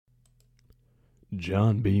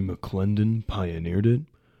John B. McClendon pioneered it,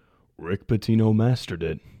 Rick Pitino mastered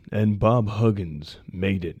it, and Bob Huggins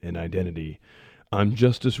made it an identity. I'm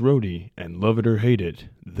Justice Rhodey, and love it or hate it,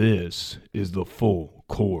 this is the Full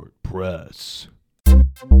Court Press.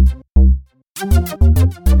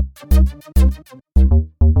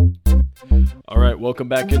 All right, welcome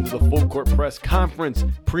back into the Full Court Press Conference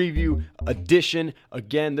Preview edition.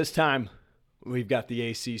 Again, this time we've got the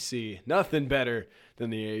ACC. Nothing better than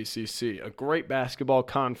the ACC. A great basketball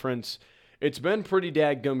conference. It's been pretty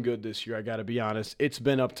dadgum good this year, I got to be honest. It's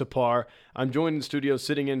been up to par. I'm joined in the studio,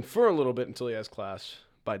 sitting in for a little bit until he has class,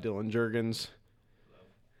 by Dylan Juergens. Hello.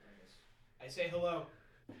 I say hello.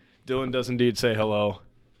 Dylan does indeed say hello.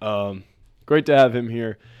 Great to have him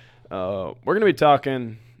here. We're going to be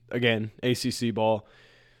talking, again, ACC ball.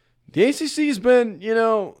 The ACC has been,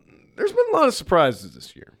 there's been a lot of surprises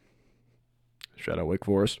this year. Shout out Wake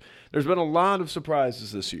Forest. There's been a lot of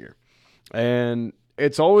surprises this year. And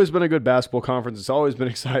it's always been a good basketball conference. It's always been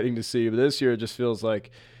exciting to see. But this year it just feels like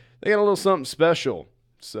they got a little something special.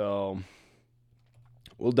 So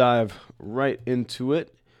we'll dive right into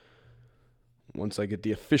it once I get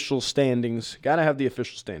the official standings. Got to have the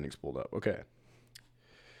official standings pulled up. Okay.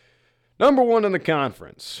 Number one in the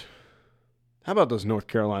conference. How about those North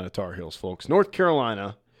Carolina Tar Heels, folks? North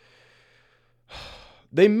Carolina,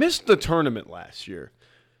 they missed the tournament last year.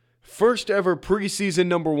 First ever preseason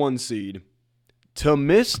number one seed to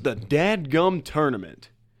miss the dadgum tournament.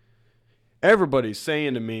 Everybody's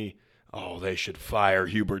saying to me, oh, they should fire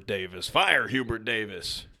Hubert Davis. Fire Hubert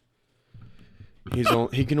Davis. He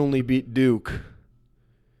can only beat Duke.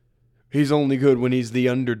 He's only good when he's the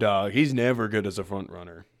underdog. He's never good as a front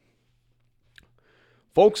runner.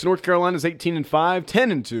 Folks, North Carolina's 18-5,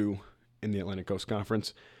 10-2 in the Atlantic Coast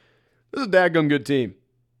Conference. This is a dadgum good team.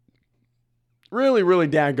 Really, really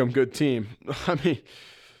dadgum good team. I mean,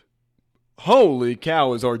 holy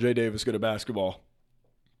cow, is RJ Davis good at basketball.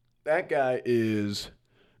 That guy is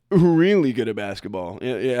really good at basketball.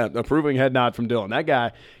 Yeah, approving head nod from Dylan. That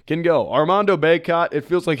guy can go. Armando Bacot, it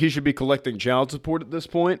feels like he should be collecting child support at this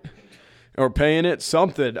point or paying it,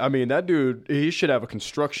 something. I mean, that dude, he should have a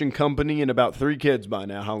construction company and about 3 kids by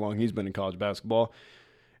now, how long he's been in college basketball.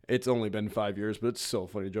 It's only been 5 years, but it's so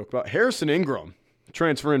funny to joke about. Harrison Ingram,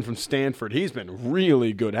 transferring from Stanford. He's been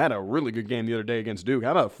really good. Had a really good game the other day against Duke.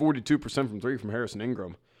 How about 42% from 3 from Harrison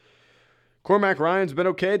Ingram? Cormac Ryan's been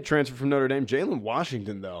okay. Transfer from Notre Dame. Jalen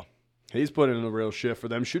Washington, though, he's put in a real shift for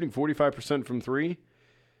them. Shooting 45% from 3.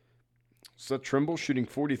 Seth Trimble shooting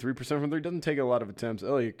 43% from 3. Doesn't take a lot of attempts.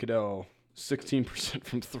 Elliot Cadeau, 16%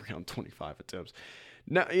 from 3 on 25 attempts.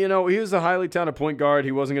 Now, he was a highly talented point guard.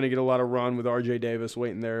 He wasn't going to get a lot of run with RJ Davis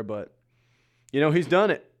waiting there, but, he's done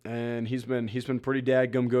it. And he's been pretty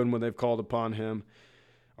dadgum good when they've called upon him.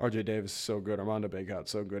 RJ Davis is so good. Armando Bacot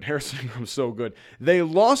so good. Harrison Ingram so good. They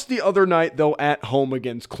lost the other night, though, at home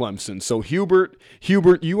against Clemson. So, Hubert,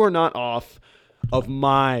 you are not off of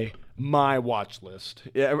my watch list.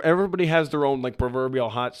 Yeah, everybody has their own, proverbial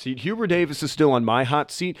hot seat. Hubert Davis is still on my hot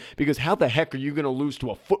seat because how the heck are you going to lose to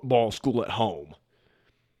a football school at home?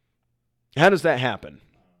 How does that happen?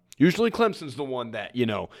 Usually Clemson's the one that,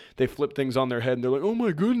 they flip things on their head and they're like, oh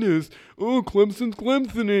my goodness, Clemson's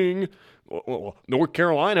Clemsoning. Well, North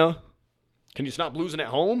Carolina, can you stop losing at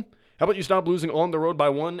home? How about you stop losing on the road by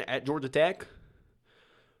 1 at Georgia Tech?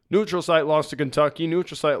 Neutral site lost to Kentucky.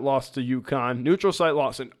 Neutral site lost to UConn. Neutral site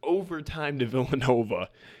lost in overtime to Villanova.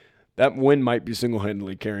 That win might be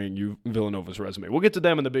single-handedly carrying Villanova's resume. We'll get to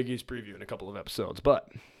them in the Big East preview in a couple of episodes. But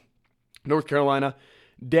North Carolina,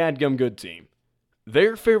 dadgum good team.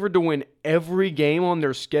 They're favored to win every game on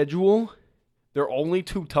their schedule. Their only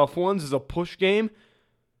 2 tough ones is a push game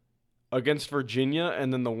against Virginia,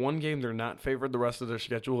 and then the one game they're not favored the rest of their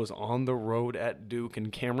schedule is on the road at Duke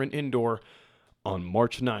and Cameron Indoor on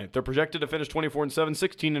March 9th. They're projected to finish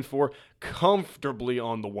 24-7, 16-4, comfortably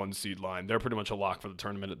on the 1 seed line. They're pretty much a lock for the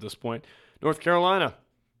tournament at this point. North Carolina,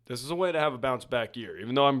 this is a way to have a bounce-back year.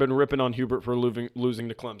 Even though I've been ripping on Hubert for losing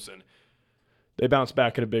to Clemson, they bounced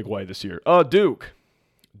back in a big way this year. Duke.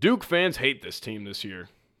 Duke fans hate this team this year.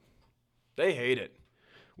 They hate it,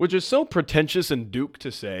 which is so pretentious and Duke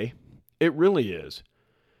to say. It really is.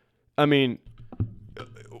 I mean,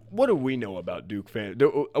 what do we know about Duke fans?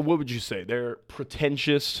 What would you say? They're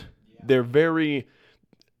pretentious. Yeah. They're very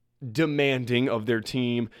demanding of their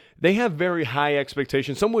team. They have very high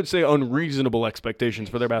expectations. Some would say unreasonable expectations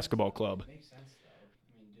for their basketball club. Makes sense, though.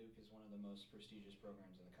 I mean, Duke is one of the most prestigious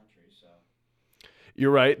programs in the country, so.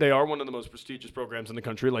 You're right. They are one of the most prestigious programs in the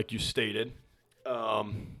country, like you stated.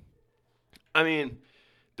 I mean,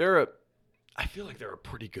 I feel like they're a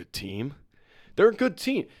pretty good team. They're a good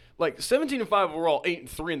team. Like 17-5 overall,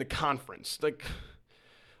 8-3 in the conference. Like,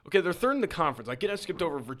 okay, they're third in the conference. I get I skipped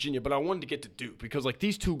over Virginia, but I wanted to get to Duke because like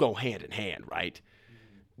these two go hand in hand, right?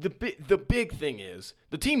 The big thing is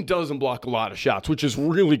the team doesn't block a lot of shots, which is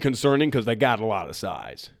really concerning because they got a lot of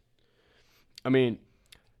size. I mean,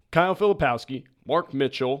 Kyle Filipowski, Mark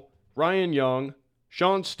Mitchell, Ryan Young,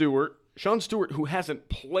 Sean Stewart, who hasn't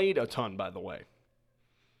played a ton, by the way.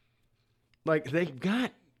 Like, they've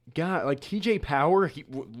got like TJ Power.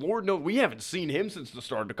 Lord knows, we haven't seen him since the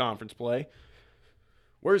start of the conference play.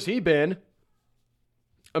 Where's he been?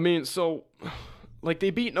 I mean, so, like, they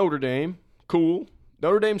beat Notre Dame. Cool.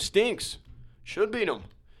 Notre Dame stinks. Should beat them.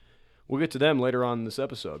 We'll get to them later on in this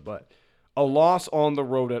episode. But a loss on the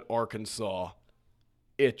road at Arkansas,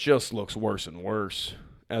 it just looks worse and worse.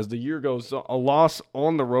 As the year goes on, a loss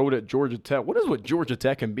on the road at Georgia Tech. What is with Georgia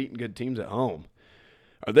Tech and beating good teams at home?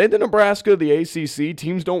 Are they the Nebraska of the ACC?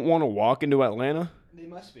 Teams don't want to walk into Atlanta? They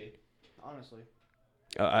must be, honestly.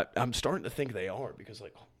 I'm starting to think they are because,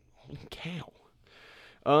 like, holy cow.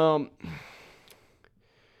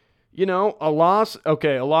 You know, a loss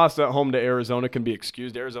at home to Arizona can be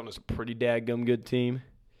excused. Arizona's a pretty daggum good team.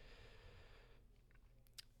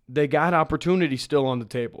 They got opportunity still on the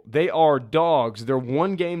table. They are dogs. Their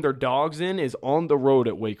one game they're dogs in is on the road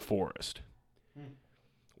at Wake Forest.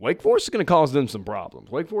 Wake Forest is going to cause them some problems.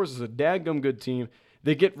 Wake Forest is a daggum good team.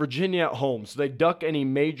 They get Virginia at home, so they duck any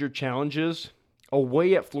major challenges.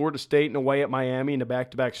 Away at Florida State and away at Miami in a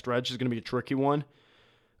back-to-back stretch is going to be a tricky one.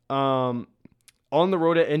 On the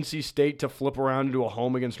road at NC State to flip around into a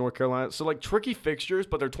home against North Carolina. So, like, tricky fixtures,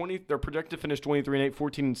 but they're projected to finish 23-8,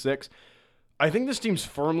 14-6. I think this team's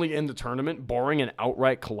firmly in the tournament, barring an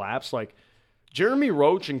outright collapse. Like, Jeremy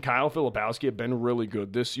Roach and Kyle Filipowski have been really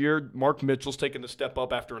good this year. Mark Mitchell's taken the step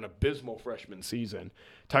up after an abysmal freshman season.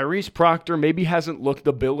 Tyrese Proctor maybe hasn't looked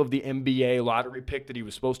the bill of the NBA lottery pick that he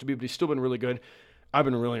was supposed to be, but he's still been really good. I've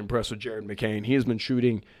been really impressed with Jared McCain. He has been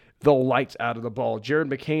shooting the lights out of the ball. Jared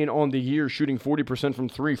McCain on the year shooting 40% from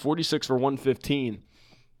three, 46 for 115.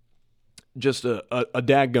 Just a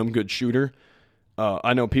daggum good shooter.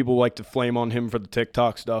 I know people like to flame on him for the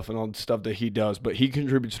TikTok stuff and all the stuff that he does, but he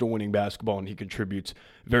contributes to winning basketball, and he contributes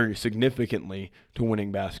very significantly to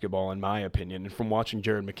winning basketball, in my opinion, and from watching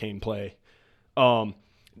Jared McCain play.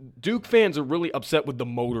 Duke fans are really upset with the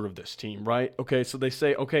motor of this team, right? Okay, so they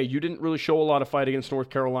say, okay, you didn't really show a lot of fight against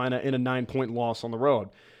North Carolina in a 9-point loss on the road.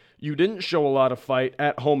 You didn't show a lot of fight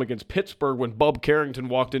at home against Pittsburgh when Bub Carrington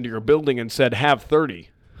walked into your building and said, have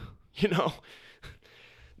 30. You know,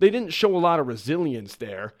 they didn't show a lot of resilience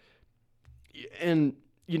there. And,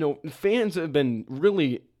 you know, fans have been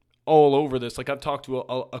really all over this. Like, I've talked to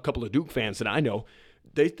a couple of Duke fans that I know.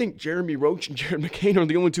 They think Jeremy Roach and Jared McCain are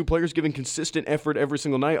the only two players giving consistent effort every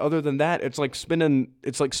single night. Other than that, it's like spinning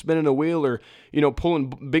a wheel or, you know, pulling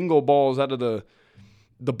bingo balls out of the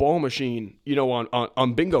ball machine, you know,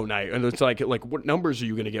 on bingo night. And it's like what numbers are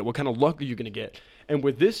you going to get? What kind of luck are you going to get? And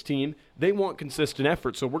with this team, they want consistent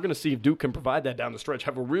effort. So we're going to see if Duke can provide that down the stretch.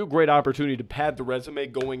 Have a real great opportunity to pad the resume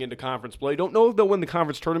going into conference play. Don't know if they'll win the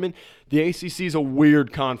conference tournament. The ACC is a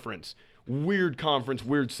weird conference. Weird conference,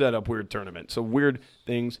 weird setup, weird tournament. So weird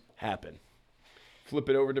things happen. Flip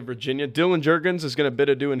it over to Virginia. Dylan Juergens is going to bid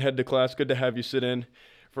adieu and head to class. Good to have you sit in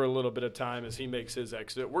for a little bit of time as he makes his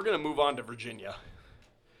exit. We're going to move on to Virginia.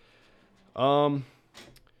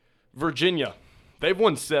 Virginia, they've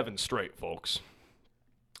won 7 straight, folks.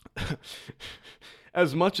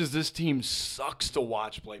 As much as this team sucks to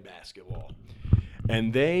watch play basketball,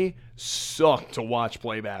 and they suck to watch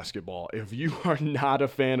play basketball, if you are not a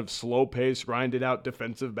fan of slow-paced, grinded-out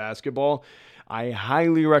defensive basketball, I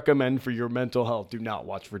highly recommend for your mental health, do not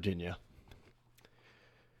watch Virginia.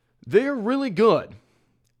 They're really good.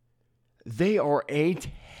 They are a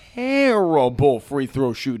terrible free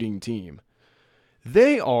throw shooting team.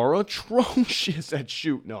 They are atrocious at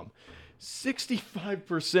shooting them.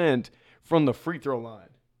 65% from the free throw line.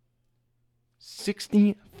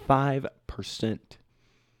 65%.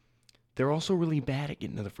 They're also really bad at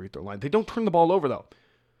getting to the free throw line. They don't turn the ball over, though.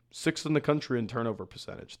 6th in the country in turnover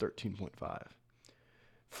percentage, 13.5.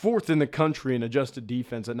 4th in the country in adjusted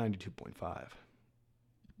defense at 92.5.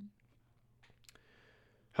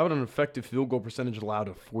 How about an effective field goal percentage allowed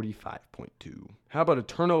of 45.2? How about a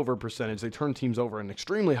turnover percentage? They turn teams over at an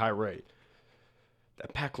extremely high rate.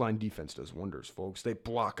 That pack line defense does wonders, folks. They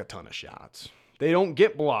block a ton of shots. They don't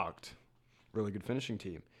get blocked. Really good finishing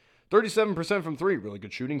team. 37% from 3. Really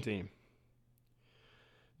good shooting team.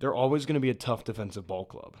 They're always going to be a tough defensive ball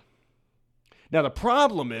club. Now, the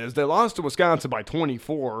problem is they lost to Wisconsin by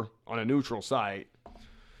 24 on a neutral site.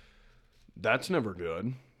 That's never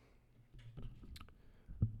good.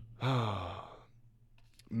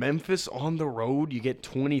 Memphis on the road, you get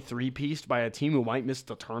 23-pieced by a team who might miss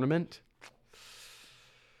the tournament.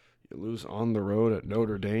 You lose on the road at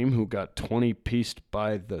Notre Dame, who got 20-pieced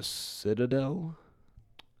by the Citadel.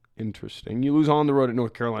 Interesting. You lose on the road at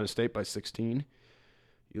North Carolina State by 16.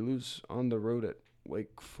 You lose on the road at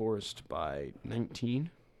Wake Forest by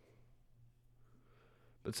 19.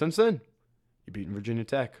 But since then, you've beaten Virginia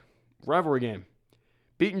Tech. Rivalry game.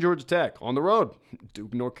 Beaten Georgia Tech on the road.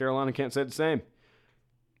 Duke, North Carolina can't say the same.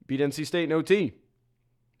 Beat NC State in OT.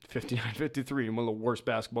 59-53 in one of the worst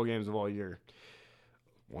basketball games of all year.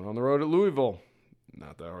 One on the road at Louisville.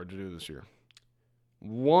 Not that hard to do this year.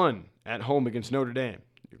 One at home against Notre Dame.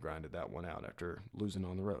 You grinded that one out after losing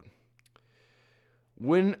on the road.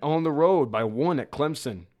 Win on the road by 1 at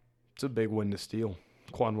Clemson. It's a big win to steal.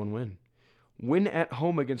 Quad 1 win. Win at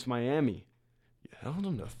home against Miami. You held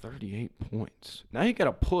them to 38 points. Now you got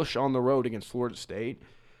to push on the road against Florida State.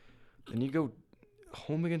 Then you go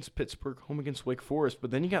home against Pittsburgh, home against Wake Forest.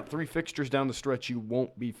 But then you got 3 fixtures down the stretch you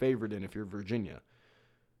won't be favored in if you're Virginia.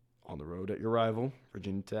 On the road at your rival,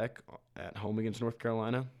 Virginia Tech. At home against North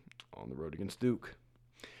Carolina. On the road against Duke.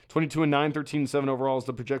 22-9, 13-7 overall is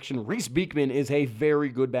the projection. Reese Beekman is a very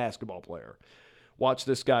good basketball player. Watch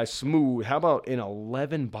this guy smooth. How about an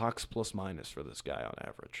 11 box plus minus for this guy on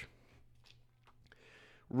average?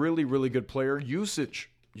 Really, really good player. Usage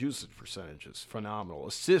percentage is phenomenal.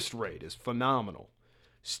 Assist rate is phenomenal.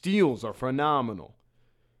 Steals are phenomenal.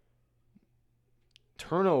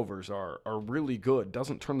 Turnovers are really good.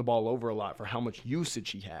 Doesn't turn the ball over a lot for how much usage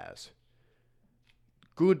he has.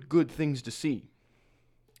 Good things to see.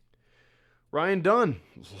 Ryan Dunn.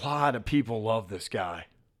 A lot of people love this guy.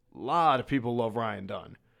 A lot of people love Ryan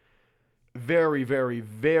Dunn. Very, very,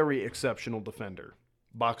 very exceptional defender.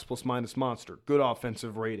 Box plus minus monster. Good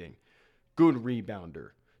offensive rating. Good rebounder.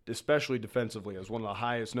 Especially defensively as one of the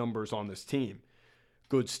highest numbers on this team.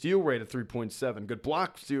 Good steal rate at 3.7.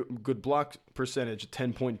 Good block percentage at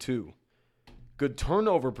 10.2. Good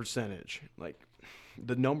turnover percentage. Like,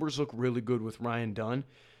 the numbers look really good with Ryan Dunn.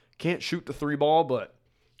 Can't shoot the 3 ball, but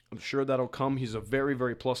I'm sure that'll come. He's a very,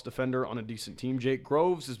 very plus defender on a decent team. Jake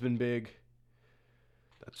Groves has been big.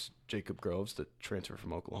 That's Jacob Groves, the transfer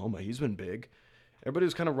from Oklahoma. He's been big. Everybody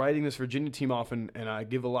was kind of writing this Virginia team off, and I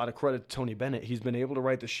give a lot of credit to Tony Bennett. He's been able to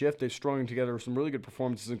right the shift. They've strung together some really good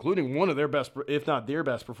performances, including one of their best, if not their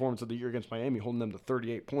best performance of the year against Miami, holding them to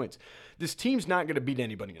 38 points. This team's not going to beat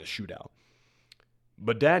anybody in a shootout.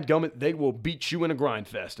 But dadgummit, they will beat you in a grind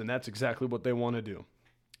fest, and that's exactly what they want to do.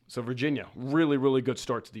 So Virginia, really, really good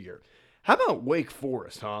start to the year. How about Wake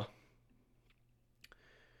Forest, huh?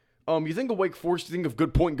 You think of Wake Forest, you think of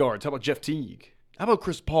good point guards. How about Jeff Teague? How about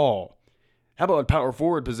Chris Paul? How about a power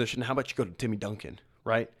forward position? How about you go to Timmy Duncan,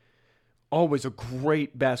 right? Always a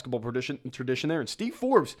great basketball tradition there. And Steve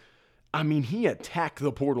Forbes, I mean, he attacked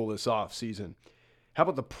the portal this offseason. How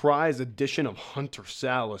about the prize addition of Hunter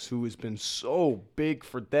Salas, who has been so big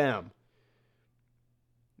for them?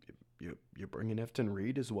 You bring in Efton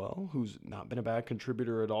Reed as well, who's not been a bad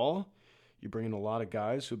contributor at all. You bring in a lot of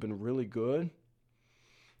guys who've been really good.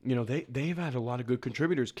 You know, they've had a lot of good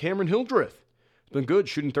contributors. Cameron Hildreth has been good,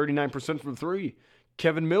 shooting 39% from 3.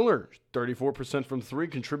 Kevin Miller, 34% from 3,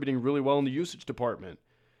 contributing really well in the usage department.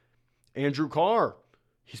 Andrew Carr,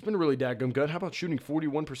 he's been really daggum good. How about shooting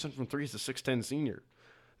 41% from 3 as a 6'10 senior?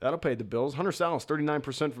 That'll pay the bills. Hunter Salas,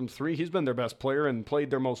 39% from 3. He's been their best player and played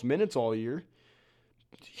their most minutes all year.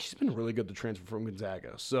 He's been really good to transfer from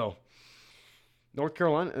Gonzaga. So, North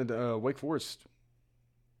Carolina, Wake Forest,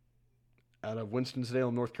 out of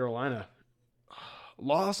Winston-Salem, North Carolina,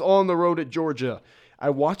 loss on the road at Georgia. I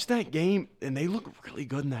watched that game, and they look really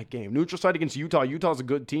good in that game. Neutral site against Utah. Utah's a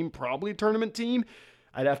good team, probably a tournament team.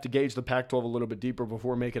 I'd have to gauge the Pac-12 a little bit deeper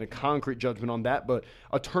before making a concrete judgment on that, but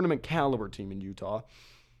a tournament caliber team in Utah.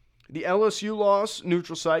 The LSU loss,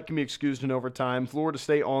 neutral site, can be excused in overtime. Florida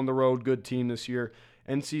State on the road, good team this year.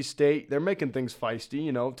 NC State, they're making things feisty,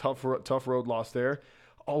 you know, tough road loss there.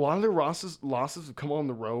 A lot of their losses have come on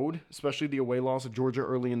the road, especially the away loss of Georgia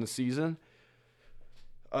early in the season.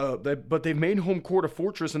 But they've made home court a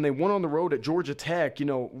fortress, and they won on the road at Georgia Tech,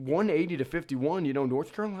 180-51.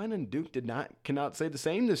 North Carolina and Duke cannot say the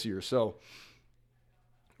same this year. So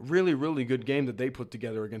really, really good game that they put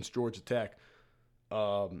together against Georgia Tech.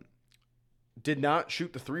 Did not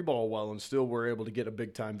shoot the 3 ball well and still were able to get a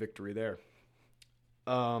big-time victory there.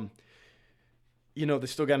 They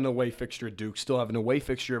still got an away fixture at Duke, still have an away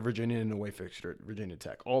fixture at Virginia and an away fixture at Virginia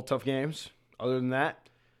Tech. All tough games. Other than that,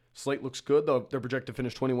 slate looks good. They're projected to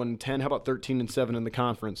finish 21-10. How about 13-7 in the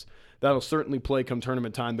conference? That'll certainly play come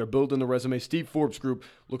tournament time. They're building the resume. Steve Forbes' group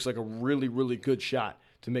looks like a really, really good shot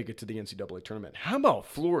to make it to the NCAA tournament. How about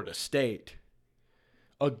Florida State?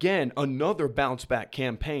 Again, another bounce-back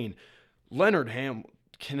campaign. Leonard Ham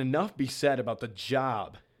can enough be said about the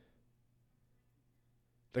job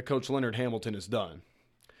that Coach Leonard Hamilton has done.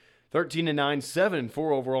 13-9, 7-4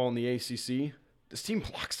 overall in the ACC. This team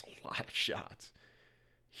blocks a lot of shots.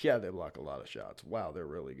 Yeah, they block a lot of shots. Wow, they're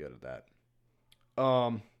really good at that.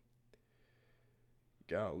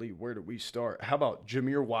 Golly, where do we start? How about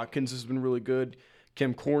Jameer Watkins has been really good.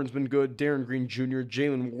 Kim Corn's been good. Darren Green Jr.,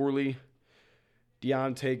 Jalen Worley,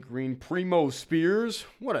 Deontay Green, Primo Spears.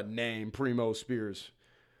 What a name, Primo Spears.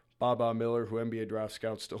 Baba Miller, who NBA draft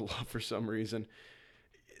scouts still love for some reason.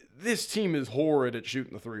 This team is horrid at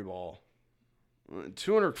shooting the three ball.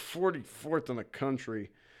 244th in the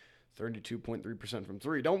country, 32.3% from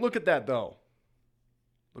three. Don't look at that, though.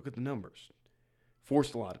 Look at the numbers.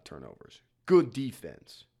 Forced a lot of turnovers. Good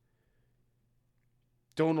defense.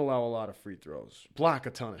 Don't allow a lot of free throws. Block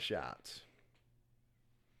a ton of shots.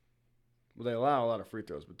 Well, they allow a lot of free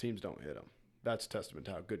throws, but teams don't hit them. That's a testament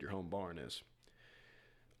to how good your home barn is.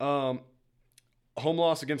 Home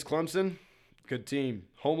loss against Clemson, good team.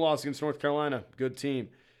 Home loss against North Carolina, good team.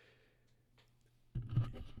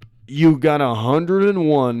 You got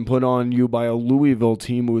 101 put on you by a Louisville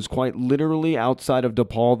team who is quite literally, outside of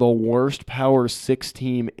DePaul, the worst Power 6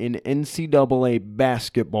 team in NCAA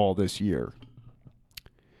basketball this year.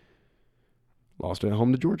 Lost at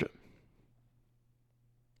home to Georgia.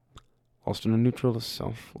 Lost in a neutral to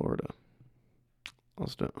South Florida.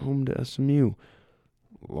 Lost at home to SMU.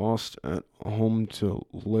 Lost at home to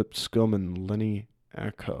Lipscomb and Lenny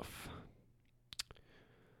Acuff.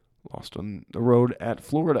 Lost on the road at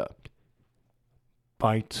Florida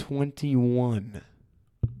by 21.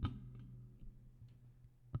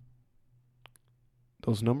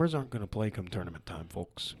 Those numbers aren't going to play come tournament time,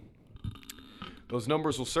 folks. Those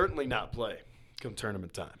numbers will certainly not play come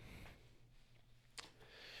tournament time.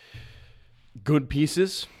 Good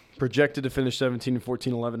pieces, projected to finish 17-14,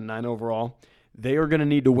 11-9 overall. They are going to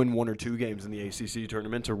need to win one or two games in the ACC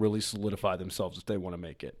tournament to really solidify themselves if they want to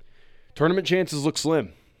make it. Tournament chances look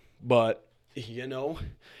slim, but, you know,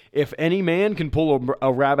 if any man can pull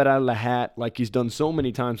a rabbit out of the hat like he's done so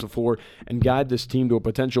many times before and guide this team to a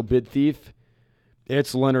potential bid thief,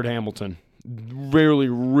 it's Leonard Hamilton. Really,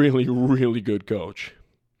 really, really good coach.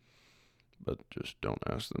 But just don't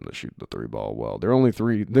ask them to shoot the three ball well. The only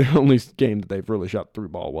game that they've really shot the three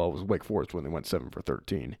ball well was Wake Forest when they went 7 for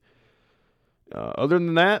 13. Other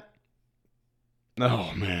than that,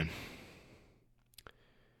 oh man,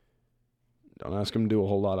 don't ask them to do a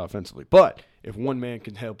whole lot offensively. But if one man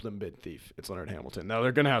can help them bid thief, it's Leonard Hamilton. Now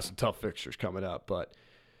they're going to have some tough fixtures coming up, but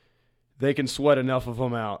they can sweat enough of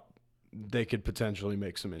them out. They could potentially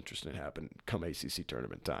make some interesting happen come ACC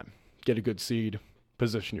tournament time. Get a good seed.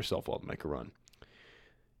 Position yourself well to make a run.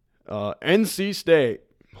 NC State.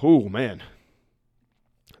 Oh, man.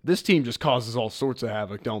 This team just causes all sorts of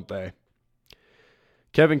havoc, don't they?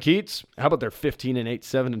 Kevin Keats, how about their 15-8,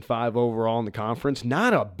 7-5 overall in the conference?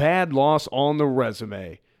 Not a bad loss on the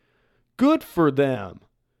resume. Good for them.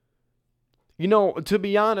 You know, to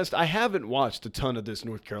be honest, I haven't watched a ton of this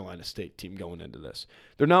North Carolina State team going into this.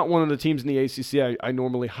 They're not one of the teams in the ACC I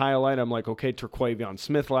normally highlight. I'm like, okay, Terquavion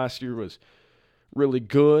Smith last year was really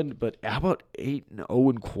good, but how about 8-0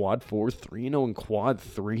 in quad 4, 3-0 in quad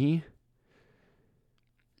 3,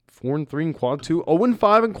 4-3 in quad 2,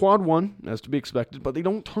 0-5 in quad 1, as to be expected, but they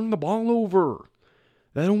don't turn the ball over.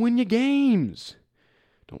 That'll win you games.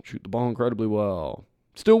 Don't shoot the ball incredibly well.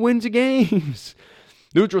 Still wins you games.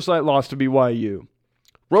 Neutral site loss to BYU.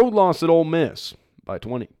 Road loss at Ole Miss by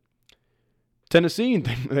 20. Tennessee,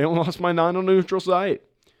 they only lost by 9 on the neutral site.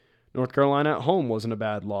 North Carolina at home wasn't a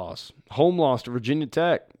bad loss. Home loss to Virginia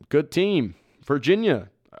Tech. Good team. Virginia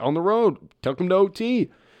on the road. Took them to OT.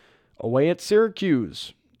 Away at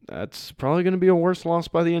Syracuse. That's probably going to be a worse loss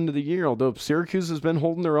by the end of the year, although Syracuse has been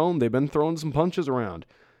holding their own. They've been throwing some punches around.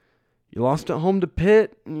 You lost at home to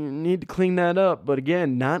Pitt. You need to clean that up. But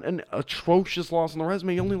again, not an atrocious loss on the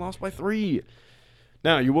resume. You only lost by 3.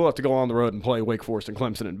 Now, you will have to go on the road and play Wake Forest and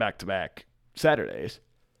Clemson in back-to-back Saturdays.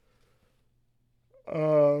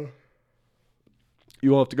 You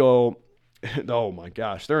will have to go, oh my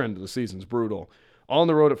gosh, their end of the season's brutal. On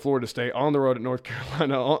the road at Florida State, on the road at North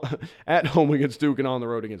Carolina, at home against Duke, and on the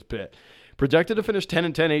road against Pitt. Projected to finish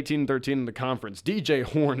 10-10, 18-13 in the conference. DJ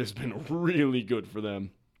Horn has been really good for them.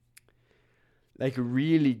 Like,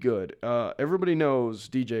 really good. Everybody knows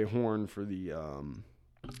DJ Horn for the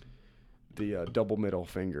double middle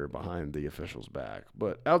finger behind the official's back.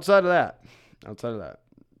 But outside of that,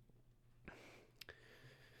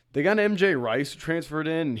 they got MJ Rice transferred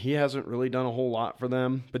in, and he hasn't really done a whole lot for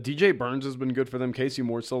them. But DJ Burns has been good for them. Casey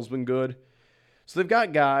Morsell's been good. So they've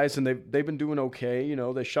got guys, and they've been doing okay. You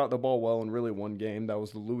know, they shot the ball well in really one game. That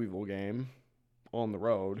was the Louisville game on the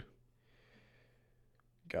road.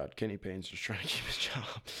 God, Kenny Payne's just trying to keep his job.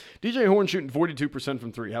 DJ Horn shooting 42%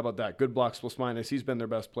 from three. How about that? Good blocks plus minus. He's been their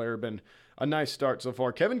best player. Been a nice start so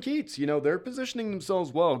far. Kevin Keats, you know, they're positioning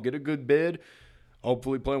themselves well. Get a good bid.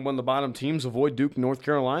 Hopefully play one of the bottom teams. Avoid Duke, North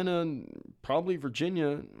Carolina, and probably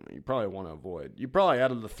Virginia. You probably want to avoid. You probably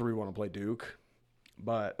out of the three want to play Duke.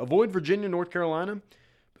 But avoid Virginia, North Carolina.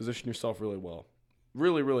 Position yourself really well.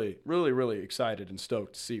 Really, really, really, really excited and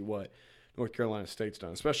stoked to see what North Carolina State's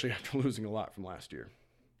done, especially after losing a lot from last year.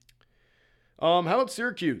 How about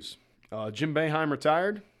Syracuse? Jim Boeheim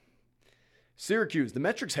retired. Syracuse, the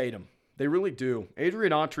metrics hate him. They really do.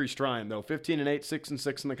 Adrian Autry's trying, though. 15-8,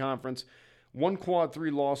 6-6 in the conference. 1 quad 3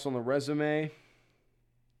 loss on the resume.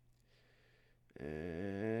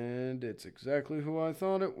 And it's exactly who I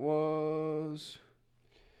thought it was.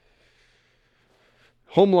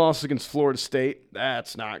 Home loss against Florida State.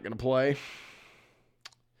 That's not going to play.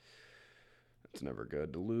 It's never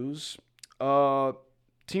good to lose.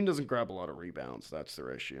 Team doesn't grab a lot of rebounds. That's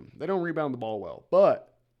their issue. They don't rebound the ball well.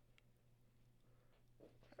 But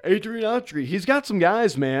Adrian Autry, he's got some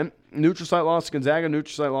guys, man. Neutral site loss to Gonzaga,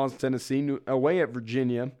 neutral site loss to Tennessee, away at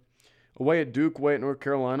Virginia, away at Duke, away at North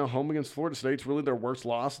Carolina, home against Florida State. It's really their worst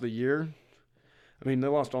loss of the year. I mean, they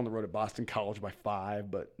lost on the road at Boston College by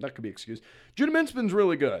 5, but that could be excused. Judah Minspin's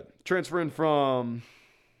really good. Transferring from...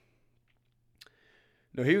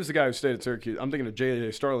 No, he was the guy who stayed at Syracuse. I'm thinking of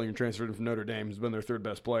J.J. Starling, who transferred in from Notre Dame. He's been their third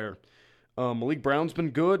best player. Malik Brown's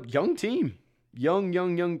been good. Young team.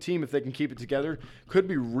 Young team, if they can keep it together. Could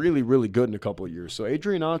be really, really good in a couple of years. So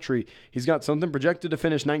Adrian Autry, he's got something projected to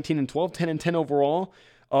finish 19-12, 10-10 overall.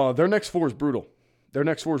 Their next four is brutal. Their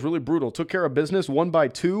next four is really brutal. Took care of business, won by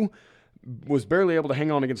 2. Was barely able to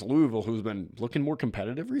hang on against Louisville, who's been looking more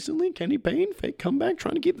competitive recently. Kenny Payne, fake comeback,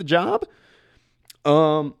 trying to keep the job.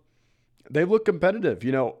 They look competitive.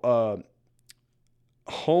 You know,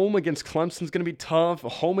 home against Clemson's going to be tough.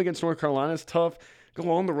 Home against North Carolina is tough.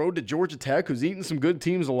 Go on the road to Georgia Tech, who's eating some good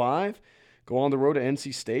teams alive. Go on the road to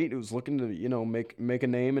NC State, who's looking to, you know, make a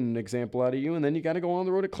name and an example out of you. And then you got to go on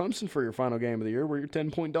the road to Clemson for your final game of the year, where you're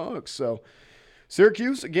 10-point dogs. So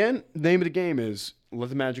Syracuse, again, name of the game is let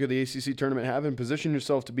the magic of the ACC tournament happen. Position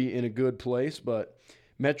yourself to be in a good place, but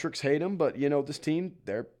metrics hate them. But, you know, this team,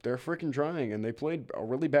 they're freaking trying, and they played a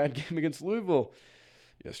really bad game against Louisville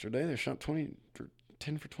yesterday. They shot 10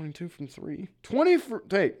 for 22 from 3.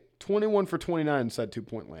 21 for 29 inside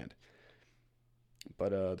 2-point land.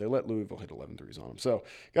 But they let Louisville hit 11 threes on them. So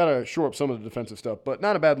got to shore up some of the defensive stuff. But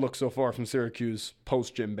not a bad look so far from Syracuse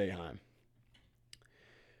post-Jim Boeheim.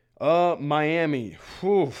 Miami.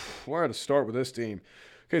 Whew, where to start with this team?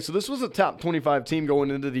 Okay, so this was a top 25 team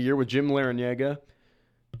going into the year with Jim Larrañaga.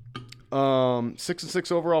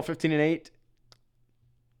 6-6 overall, 15-8.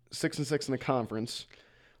 6-6 in the conference.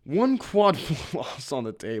 1 quad loss on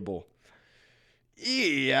the table.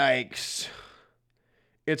 Yikes.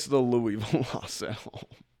 It's the Louisville loss at home.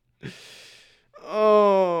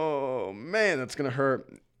 Oh, man, that's going to hurt.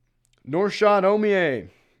 Norshad Omier.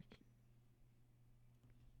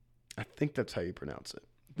 I think that's how you pronounce it.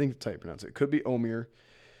 It could be Omier.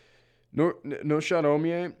 Norshad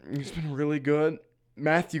Omier, he's been really good.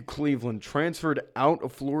 Matthew Cleveland transferred out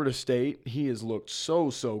of Florida State. He has looked so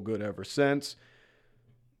good ever since.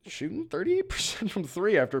 Shooting 38% from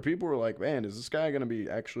 3 after people were like, man, is this guy going to be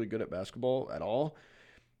actually good at basketball at all?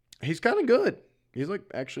 He's kind of good. He's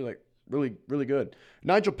really, really good.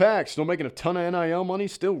 Nigel Pack, still making a ton of NIL money,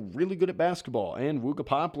 still really good at basketball. And Wooga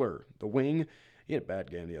Poplar, the wing, he had a bad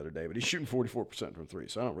game the other day, but he's shooting 44% from 3,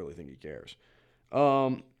 so I don't really think he cares.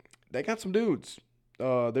 They got some dudes.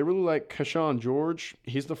 They really like Kashawn George.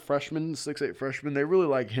 He's the freshman, 6'8 freshman. They really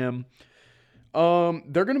like him.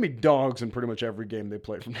 They're going to be dogs in pretty much every game they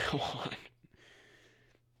play from now on.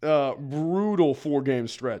 Brutal 4-game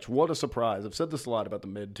stretch. What a surprise. I've said this a lot about the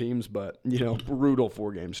mid teams, but, you know, brutal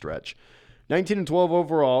 4-game stretch. 19-12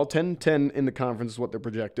 overall, 10-10 in the conference is what they're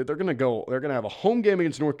projected. They're going to have a home game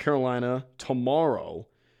against North Carolina tomorrow.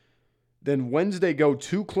 Then Wednesday go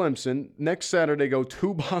to Clemson. Next Saturday go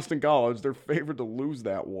to Boston College. They're favored to lose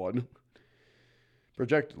that one.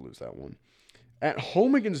 Projected to lose that one. At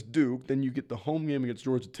home against Duke, then you get the home game against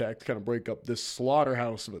Georgia Tech to kind of break up this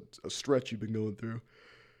slaughterhouse of a stretch you've been going through.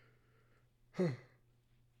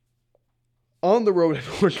 On the road at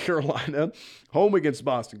North Carolina, home against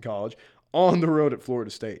Boston College, on the road at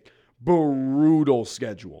Florida State. Brutal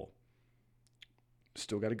schedule.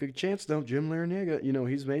 Still got a good chance, though. Jim Larrañaga, you know,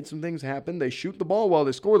 he's made some things happen. They shoot the ball well.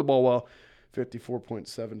 They score the ball well.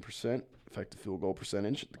 54.7% effective field goal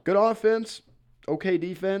percentage. Good offense. Okay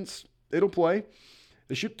defense. it'll play.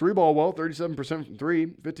 They shoot three ball well, 37% from three,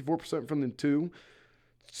 54% from the two,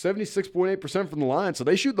 76.8% from the line. So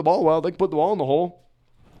they shoot the ball well. They can put the ball in the hole.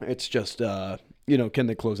 It's just, can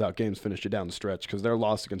they close out games, finish it down the stretch? Because their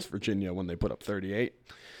loss against Virginia when they put up 38.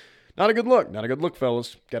 Not a good look. Not a good look,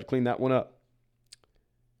 fellas. Got to clean that one up.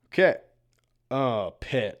 Okay.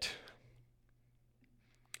 Pitt.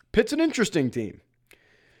 Pitt's an interesting team.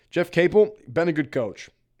 Jeff Capel, been a good coach.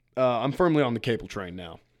 I'm firmly on the Capel train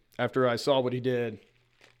now. After I saw what he did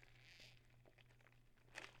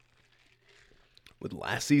with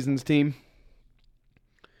last season's team,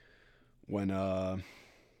 when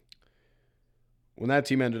that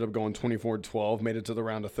team ended up going 24-12, made it to the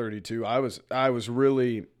round of 32, I was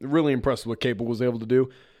really, really impressed with what Capel was able to do.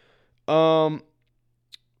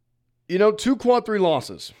 2 quad 3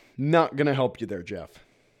 losses, not going to help you there, Jeff.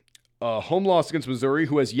 Home loss against Missouri,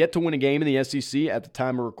 who has yet to win a game in the SEC at the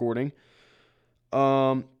time of recording.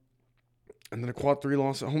 And then a quad 3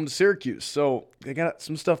 loss at home to Syracuse. So they got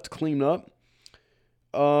some stuff to clean up.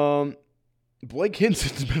 Blake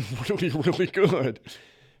Hinson's been really, really good.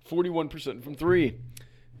 41% from 3.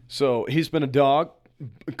 So he's been a dog.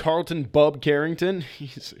 Carlton Bub Carrington,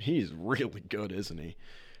 he's really good, isn't he?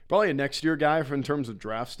 Probably a next year guy in terms of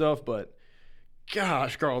draft stuff, but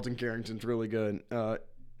gosh, Carlton Carrington's really good.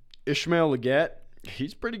 Ishmael Leggett,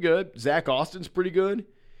 he's pretty good. Zach Austin's pretty good.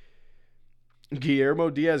 Guillermo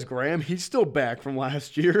Diaz-Graham, he's still back from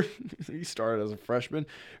last year. He started as a freshman.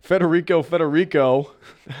 Federico,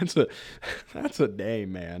 that's a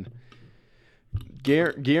name, man.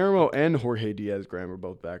 Guillermo and Jorge Diaz-Graham are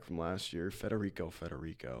both back from last year.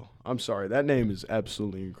 Federico. I'm sorry, that name is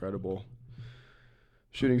absolutely incredible.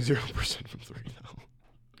 Shooting 0% from 3,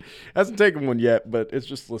 though. Hasn't taken one yet, but it's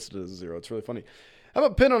just listed as 0. It's really funny. How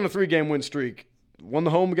about Pitt on a 3-game win streak? Won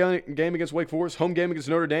the home game against Wake Forest, home game against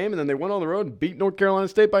Notre Dame, and then they went on the road and beat North Carolina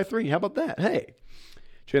State by 3. How about that? Hey,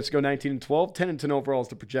 chance to go 19-12, 10-10 overall is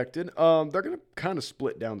the projected. They're going to kind of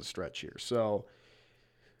split down the stretch here. So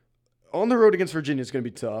on the road against Virginia is going to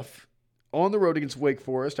be tough. On the road against Wake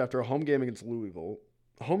Forest after a home game against Louisville,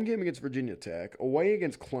 home game against Virginia Tech, away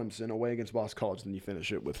against Clemson, away against Boston College, then you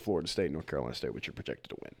finish it with Florida State and North Carolina State, which you're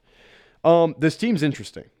projected to win. This team's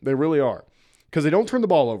interesting. They really are. Because they don't turn the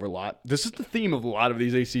ball over a lot. This is the theme of a lot of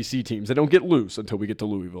these ACC teams. They don't get loose until we get to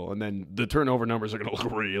Louisville, and then the turnover numbers are going to look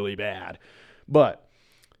really bad. But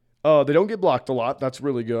they don't get blocked a lot. That's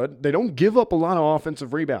really good. They don't give up a lot of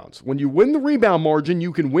offensive rebounds. When you win the rebound margin,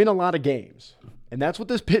 you can win a lot of games. And that's what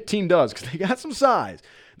this Pitt team does because they got some size.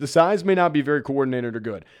 The size may not be very coordinated or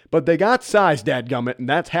good, but they got size, dadgummit, and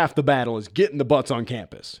that's half the battle is getting the butts on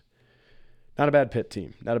campus. Not a bad Pitt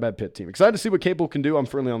team. Excited to see what Capel can do. I'm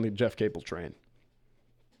firmly on the Jeff Capel train.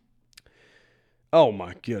 Oh,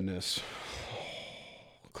 my goodness.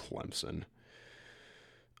 Clemson.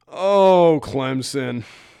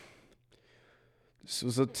 This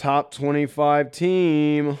was a top 25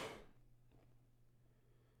 team.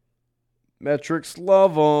 Metrics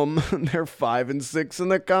love them. They're 5-6 in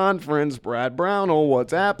the conference. Brad Brownell,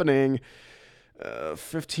 what's happening?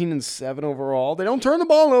 15-7 overall. They don't turn the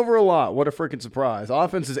ball over a lot. What a freaking surprise.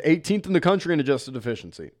 Offense is 18th in the country in adjusted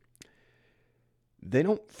efficiency. They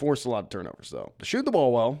don't force a lot of turnovers, though. They shoot the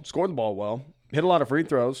ball well, score the ball well, hit a lot of free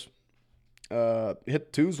throws,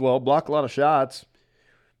 hit twos well, block a lot of shots.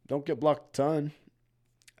 Don't get blocked a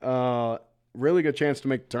ton. Really good chance to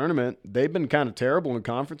make the tournament. They've been kind of terrible in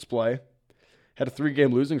conference play. Had a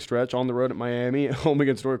 3-game losing stretch on the road at Miami, home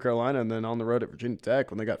against North Carolina, and then on the road at Virginia Tech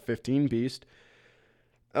when they got 15-pieced.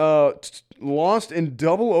 Lost in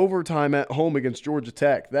double overtime at home against Georgia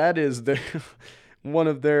Tech. That is their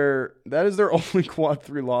only quad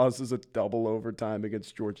 3 loss is a double overtime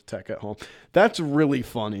against Georgia Tech at home. That's really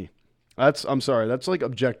funny. That's like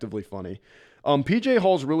objectively funny. PJ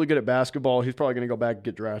Hall's really good at basketball. He's probably going to go back and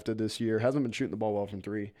get drafted this year. Hasn't been shooting the ball well from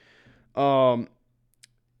 3.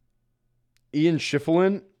 Ian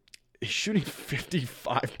Schiffelin, he's shooting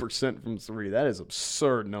 55% from 3. That is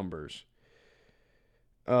absurd numbers.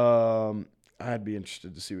 I'd be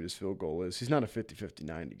interested to see what his field goal is. He's not a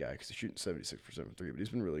 50-50-90 guy because he's shooting 76% from 3, but he's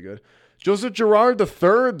been really good. Joseph Girard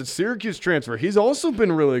III, the Syracuse transfer, he's also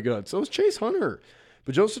been really good. So is Chase Hunter.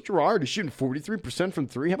 But Joseph Girard is shooting 43% from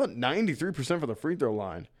 3. How about 93% for the free throw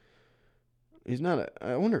line? I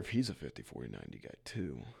wonder if he's a 50-40-90 guy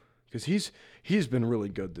too. Because he's been really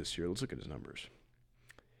good this year. Let's look at his numbers.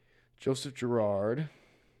 Joseph Girard.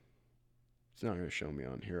 It's not going to show me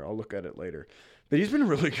on here. I'll look at it later. But he's been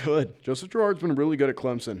really good. Joseph Girard's been really good at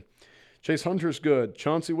Clemson. Chase Hunter's good.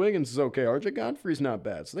 Chauncey Wiggins is okay. RJ Godfrey's not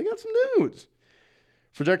bad. So they got some dudes.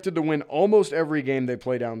 Projected to win almost every game they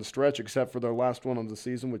play down the stretch, except for their last one of the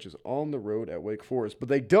season, which is on the road at Wake Forest. But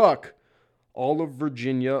they duck all of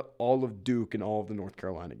Virginia, all of Duke, and all of the North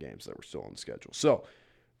Carolina games that were still on the schedule. So,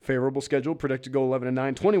 favorable schedule, predicted to go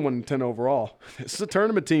 11-9, 21-10 overall. This is a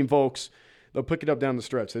tournament team, folks. They'll pick it up down the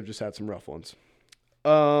stretch. They've just had some rough ones.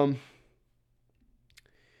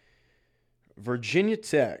 Virginia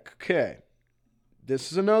Tech. Okay.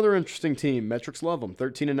 This is another interesting team. Metrics love them.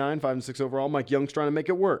 13-9, 5-6 overall. Mike Young's trying to make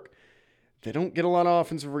it work. They don't get a lot of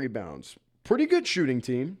offensive rebounds. Pretty good shooting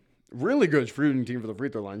team. Really good shooting team for the free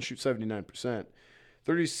throw line. Shoot 79%.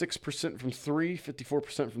 36% from 3,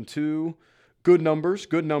 54% from 2. Good numbers.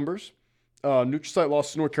 Neutral site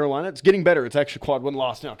loss to North Carolina. It's getting better. It's actually quad one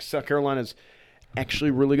loss now because South Carolina's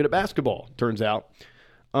actually really good at basketball, turns out.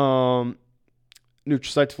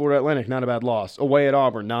 Neutral site to Florida Atlantic, not a bad loss. Away at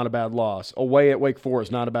Auburn, not a bad loss. Away at Wake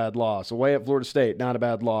Forest, not a bad loss. Away at Florida State, not a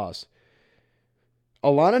bad loss.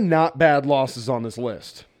 A lot of not bad losses on this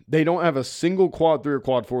list. They don't have a single quad 3 or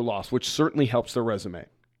quad 4 loss, which certainly helps their resume.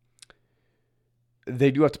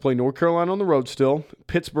 They do have to play North Carolina on the road still,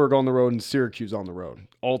 Pittsburgh on the road, and Syracuse on the road.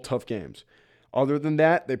 All tough games. Other than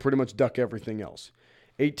that, they pretty much duck everything else.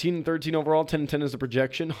 18-13 overall, 10-10 is the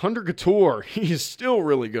projection. Hunter Couture, he's still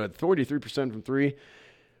really good. 43% from 3.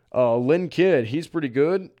 Lynn Kidd, he's pretty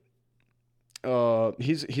good.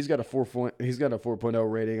 He's got a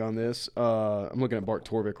 4.0 rating on this. I'm looking at Bart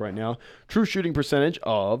Torvik right now. True shooting percentage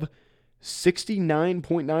of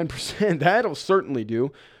 69.9%. That'll certainly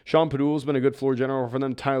do. Sean Padul's been a good floor general for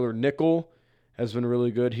them. Tyler Nickel has been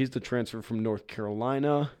really good. He's the transfer from North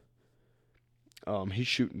Carolina. He's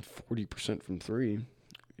shooting 40% from 3.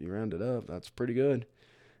 You round it up, that's pretty good.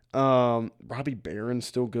 Robbie Barron's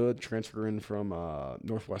still good, transfer in from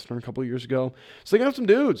Northwestern a couple of years ago. So they got some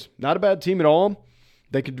dudes. Not a bad team at all.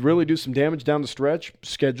 They could really do some damage down the stretch.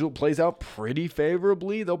 Schedule plays out pretty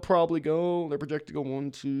favorably. They're projected to go 1,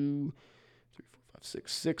 2, 3, 4, 5,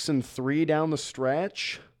 6, 6-3 down the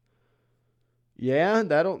stretch. Yeah,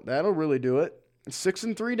 that'll really do it.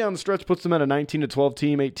 6-3 down the stretch puts them at a 19-12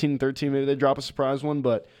 team, 18-13. Maybe they drop a surprise one,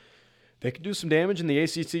 but they could do some damage in the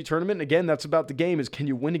ACC tournament. And again, that's about the game, is can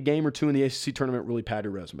you win a game or two in the ACC tournament, really pad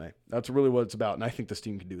your resume? That's really what it's about, and I think this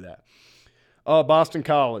team can do that. Boston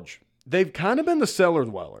College. They've kind of been the cellar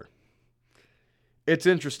dweller. It's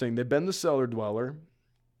interesting. They've been the cellar dweller.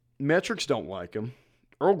 Metrics don't like them.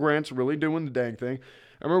 Earl Grant's really doing the dang thing.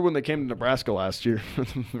 I remember when they came to Nebraska last year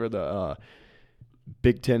for the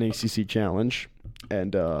Big Ten ACC Challenge,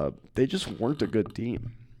 and they just weren't a good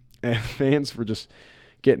team. And fans were just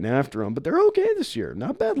getting after them. But they're okay this year.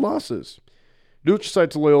 Not bad losses. Neutral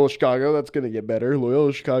site to Loyola Chicago. That's going to get better.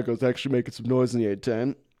 Loyola Chicago's actually making some noise in the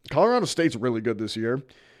A-10. Colorado State's really good this year.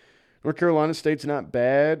 North Carolina State's not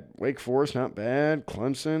bad. Wake Forest, not bad.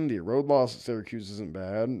 Clemson, the road loss at Syracuse isn't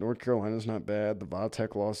bad. North Carolina's not bad. The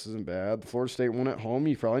Vatech loss isn't bad. The Florida State one at home,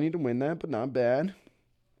 you probably need to win that, but not bad.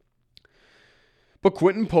 But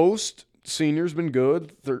Quentin Post, senior's been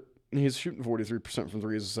good. He's shooting 43% from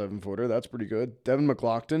 3 as a 7-footer. That's pretty good. Devin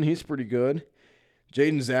McLaughlin, he's pretty good.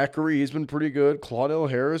 Jaden Zachary, he's been pretty good. Claudel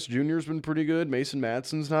Harris Jr.'s been pretty good. Mason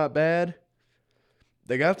Madsen's not bad.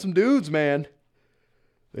 They got some dudes, man.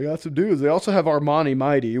 They got some dudes. They also have Armani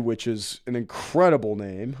Mighty, which is an incredible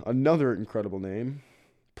name. Another incredible name.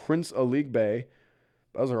 Prince Aligbe.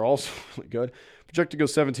 Those are also really good. Projected to go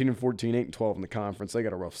 17-14, 8-12 in the conference. They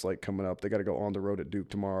got a rough slate coming up. They got to go on the road at Duke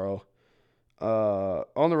tomorrow.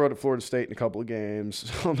 On the road at Florida State in a couple of games.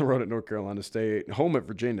 On the road at North Carolina State. Home at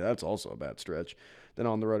Virginia. That's also a bad stretch. Then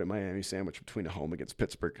on the road at Miami, sandwich between a home against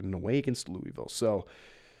Pittsburgh and away against Louisville. So,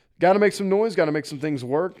 got to make some noise, got to make some things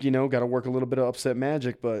work, got to work a little bit of upset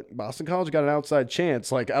magic, but Boston College got an outside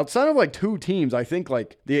chance. Like, outside of, like, 2 teams, I think,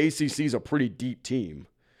 like, the ACC is a pretty deep team.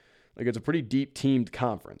 Like, it's a pretty deep teamed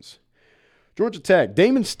conference. Georgia Tech,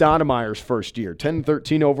 Damon Stoudemire's first year,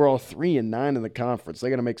 10-13 overall, 3-9 in the conference. They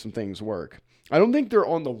got to make some things work. I don't think they're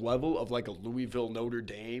on the level of, like, a Louisville, Notre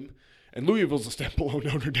Dame. And Louisville's a step below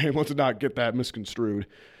Notre Dame. Let's not get that misconstrued.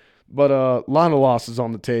 But a lot of losses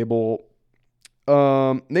on the table.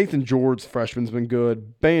 Nathan George, freshman's been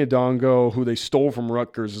good. Bayadongo, who they stole from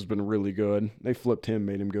Rutgers, has been really good. They flipped him,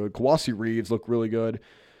 made him good. Kawasi Reeves looked really good.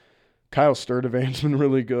 Kyle Sturdivant's been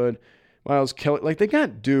really good. Miles Kelly, like, they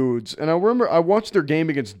got dudes. And I remember I watched their game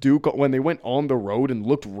against Duke when they went on the road and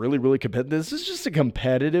looked really, really competitive. This is just a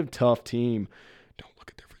competitive, tough team. Don't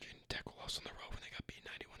look at their Virginia Tech loss on the road when they got beat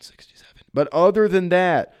 91-67. But other than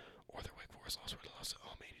that, or their Wake Forest loss where they lost at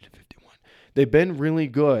home 80-51, they've been really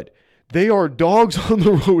good. They are dogs on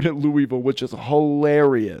the road at Louisville, which is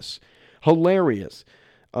hilarious. Hilarious.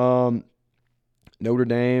 Notre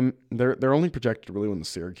Dame, they're only projected to really win the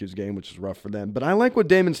Syracuse game, which is rough for them. But I like what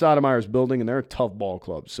Damon Stoudemire is building, and they're a tough ball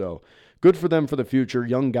club. So good for them for the future.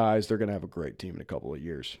 Young guys, they're going to have a great team in a couple of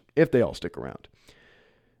years if they all stick around.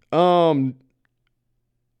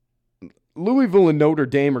 Louisville and Notre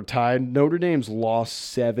Dame are tied. Notre Dame's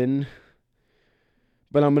lost 7,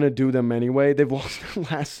 but I'm going to do them anyway. They've lost their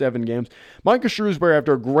last 7 games. Micah Shrewsbury,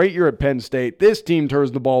 after a great year at Penn State, this team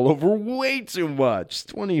turns the ball over way too much,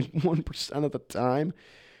 21% of the time.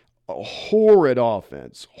 A horrid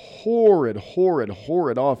offense. Horrid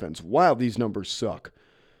offense. Wow, these numbers suck.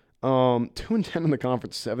 2-10 in the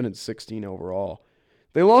conference, 7-16 overall.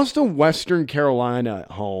 They lost to Western Carolina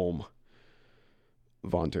at home.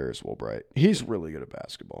 Vontaris Woolbright. He's really good at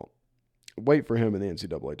basketball. Wait for him in the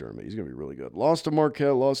NCAA tournament. He's going to be really good. Lost to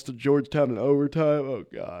Marquette, lost to Georgetown in overtime. Oh,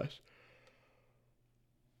 gosh.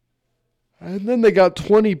 And then they got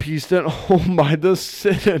 20-pieced at home by the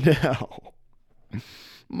Citadel.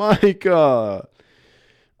 Micah.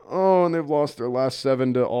 Oh, and they've lost their last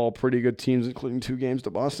 7 to all pretty good teams, including 2 games to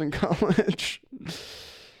Boston College.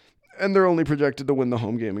 And they're only projected to win the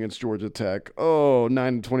home game against Georgia Tech. Oh,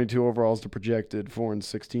 9-22 overall is the projected,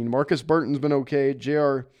 4-16. Marcus Burton's been okay.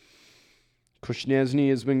 J.R. Kushnezny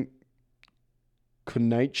has been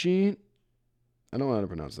Kunaichi. I don't know how to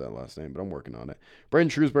pronounce that last name, but I'm working on it. Braden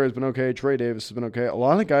Shrewsbury has been okay. Trey Davis has been okay. A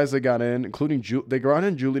lot of the guys they got in, including they got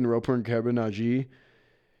in Julian Roper and Kevin Najee,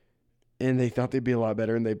 and they thought they'd be a lot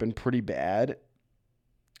better, and they've been pretty bad.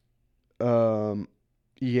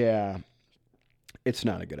 Yeah. It's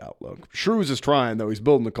not a good outlook. Shrews is trying, though. He's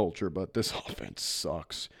building the culture, but this offense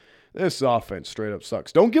sucks. This offense straight up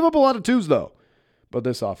sucks. Don't give up a lot of 2s, though. But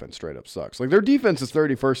this offense straight up sucks. Like, their defense is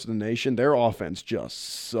 31st in the nation. Their offense just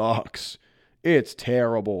sucks. It's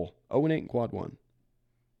terrible. 0-8 in quad 1.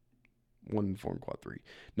 1-4 in quad 3.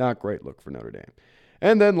 Not great look for Notre Dame.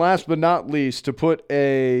 And then last but not least, to put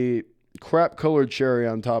a crap-colored cherry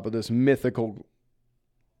on top of this mythical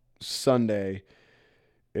Sunday,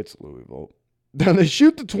 it's Louisville. Now they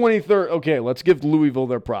shoot the 23rd. Okay, let's give Louisville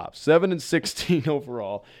their props. 7-16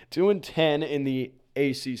 overall, 2-10 in the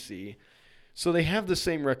ACC. So they have the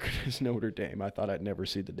same record as Notre Dame. I thought I'd never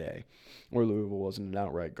see the day where Louisville wasn't an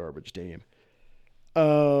outright garbage team.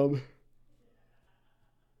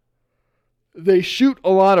 They shoot a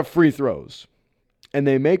lot of free throws, and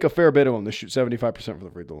they make a fair bit of them. They shoot 75% from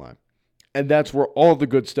the free throw line. And that's where all the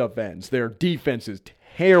good stuff ends. Their defense is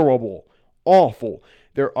terrible, awful.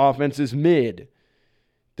 Their offense is mid.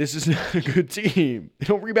 This is not a good team. They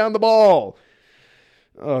don't rebound the ball.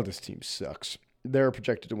 Oh, this team sucks. They're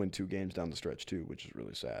projected to win 2 games down the stretch, too, which is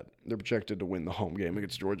really sad. They're projected to win the home game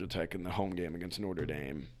against Georgia Tech and the home game against Notre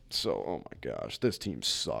Dame. So, oh my gosh, this team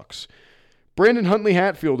sucks. Brandon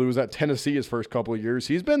Huntley-Hatfield, who was at Tennessee his first couple of years,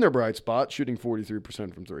 he's been their bright spot, shooting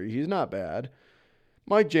 43% from 3. He's not bad.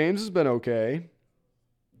 Mike James has been okay.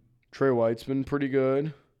 Trey White's been pretty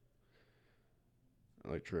good.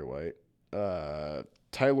 I like Trey White.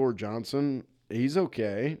 Tyler Johnson, he's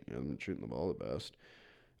okay. He hasn't been shooting the ball the best.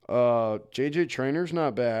 J.J. Trainor's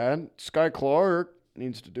not bad. Sky Clark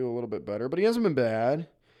needs to do a little bit better, but he hasn't been bad.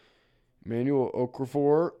 Emmanuel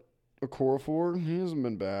Okorafor, he hasn't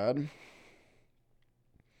been bad.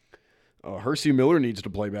 Hersey Miller needs to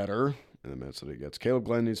play better in the minutes that he gets. Caleb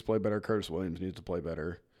Glenn needs to play better. Curtis Williams needs to play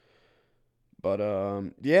better. But,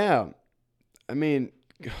 yeah, I mean,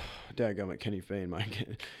 dadgummit, Kenny Fain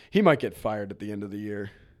might get fired at the end of the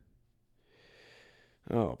year.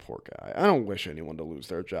 Oh, poor guy. I don't wish anyone to lose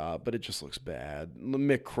their job, but it just looks bad.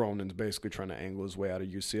 Mick Cronin's basically trying to angle his way out of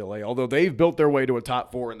UCLA, although they've built their way to a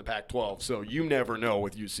top 4 in the Pac-12, so you never know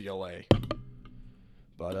with UCLA.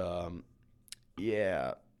 But,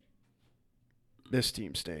 yeah, this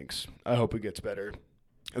team stinks. I hope it gets better.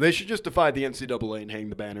 They should just defy the NCAA and hang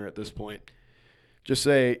the banner at this point. Just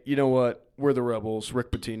say, you know what, we're the Rebels,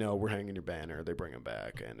 Rick Pitino, we're hanging your banner. They bring him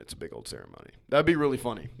back, and it's a big old ceremony. That'd be really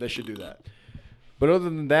funny. They should do that. But other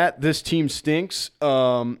than that, this team stinks.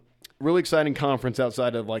 Really exciting conference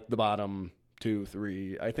outside of, like, the bottom 2,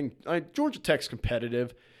 3. I think Georgia Tech's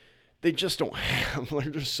competitive. They just don't have –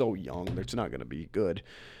 they're just so young. They're just not going to be good.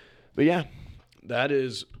 But, yeah, that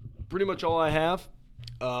is pretty much all I have.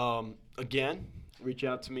 Again, reach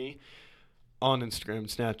out to me on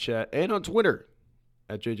Instagram, Snapchat, and on Twitter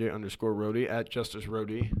at JJ_Rody, at Justice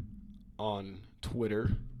Rody on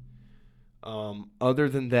Twitter. Other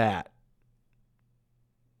than that,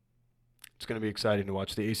 it's going to be exciting to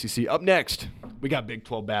watch the ACC. Up next, we got Big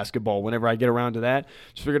 12 basketball. Whenever I get around to that,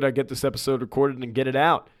 just figured I'd get this episode recorded and get it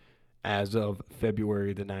out as of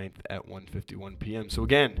February the 9th at 1:51 p.m. So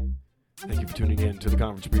again, thank you for tuning in to the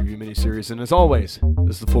Conference Preview mini-series. And as always,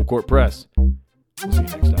 this is the Full Court Press. We'll see you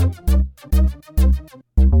next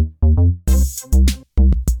time.